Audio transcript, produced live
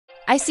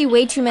I see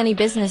way too many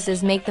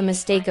businesses make the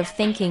mistake of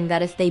thinking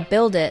that if they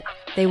build it,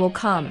 they will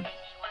come.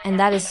 And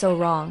that is so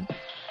wrong.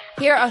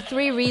 Here are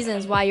 3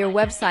 reasons why your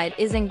website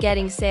isn't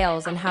getting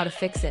sales and how to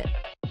fix it.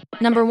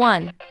 Number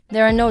 1,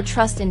 there are no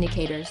trust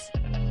indicators.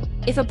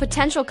 If a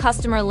potential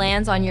customer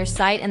lands on your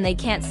site and they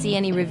can't see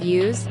any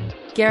reviews,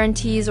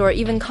 guarantees, or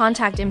even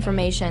contact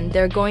information,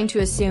 they're going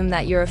to assume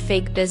that you're a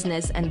fake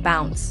business and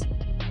bounce.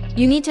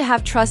 You need to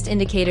have trust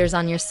indicators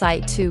on your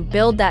site to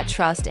build that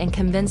trust and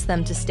convince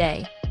them to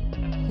stay.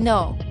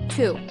 No.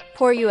 2,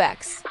 poor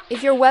UX.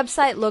 If your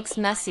website looks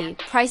messy,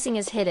 pricing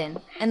is hidden,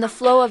 and the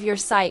flow of your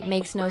site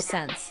makes no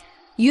sense,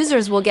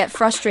 users will get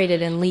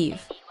frustrated and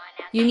leave.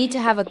 You need to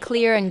have a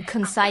clear and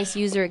concise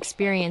user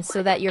experience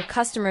so that your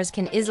customers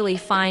can easily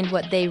find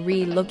what they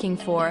are looking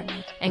for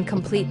and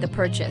complete the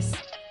purchase.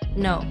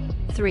 No.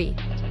 3,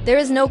 there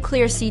is no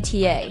clear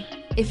CTA.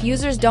 If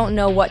users don't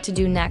know what to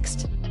do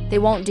next, they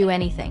won't do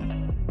anything.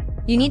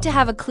 You need to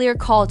have a clear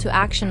call to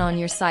action on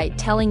your site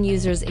telling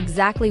users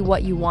exactly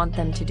what you want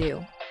them to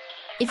do.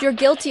 If you're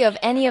guilty of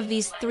any of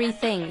these 3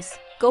 things,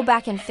 go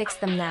back and fix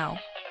them now.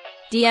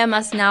 DM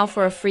us now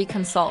for a free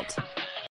consult.